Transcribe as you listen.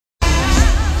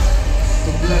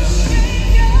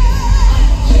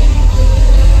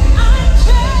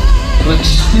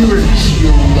experience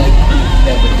you like we've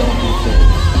never done before.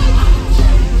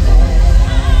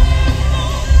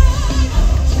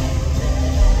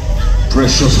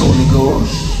 Precious Holy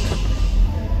Ghost,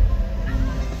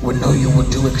 we know you will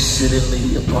do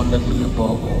exceedingly abundantly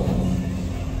above all.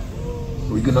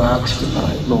 We're going to ask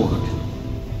tonight, Lord,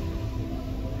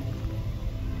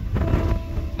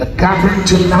 the gathering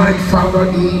tonight, Father,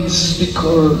 is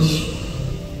because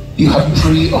you have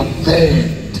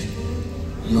preordained,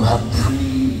 you have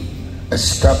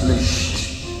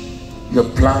pre-established your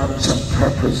plans and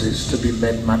purposes to be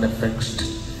made manifest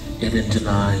even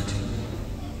tonight.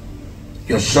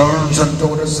 Your sons and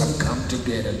daughters have come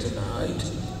together tonight,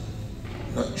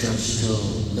 not just to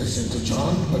listen to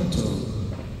John, but to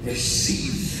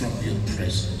receive from your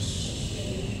presence.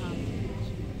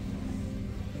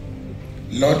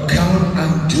 Lord, come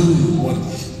and do what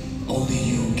only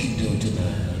you can do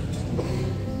tonight.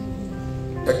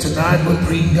 That tonight will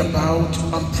bring about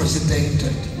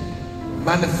unprecedented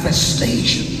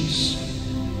manifestations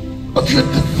of your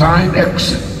divine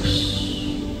excellence.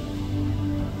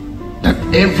 That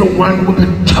everyone will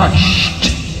be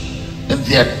touched in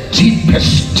their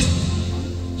deepest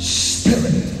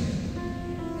spirit.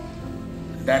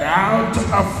 That out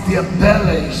of their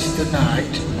bellies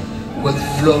tonight will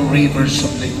flow rivers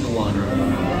of living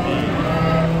water.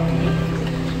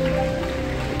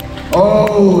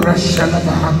 Oh,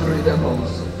 Rashalabahangri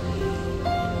Devils.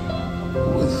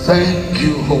 We thank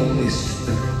you, Holy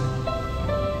Spirit.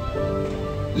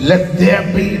 Let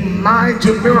there be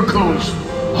mighty miracles,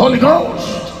 Holy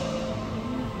Ghost.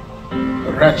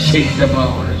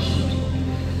 Rachidabars.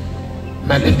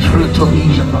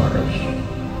 Manipulatorizabaras.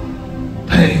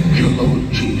 Thank you,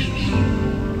 Lord Jesus.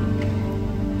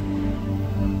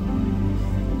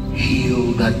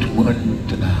 Heal that one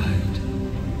tonight.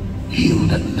 Heal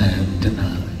that man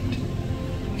tonight.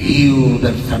 Heal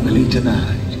that family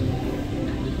tonight.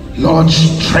 Lord,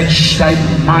 stretch thy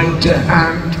mighty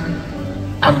hand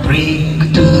and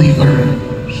bring deliverance.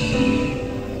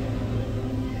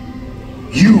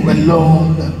 You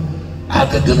alone are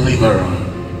the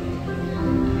deliverer.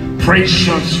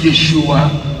 Precious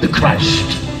Yeshua the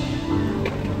Christ.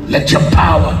 Let your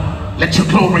power, let your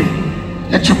glory,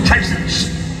 let your presence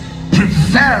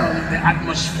prevail in the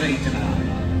atmosphere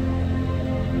tonight.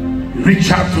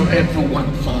 Reach out to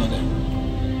everyone, Father,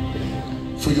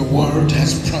 for your word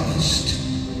has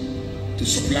promised to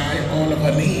supply all of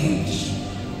our needs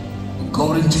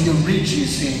according to your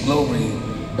riches in glory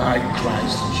by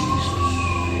Christ Jesus.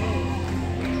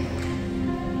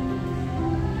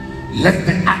 Let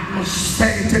the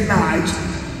atmosphere tonight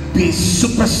be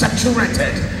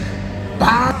supersaturated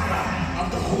by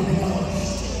the Holy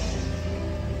Ghost.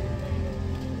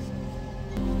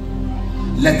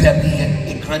 Let there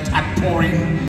be a great outpouring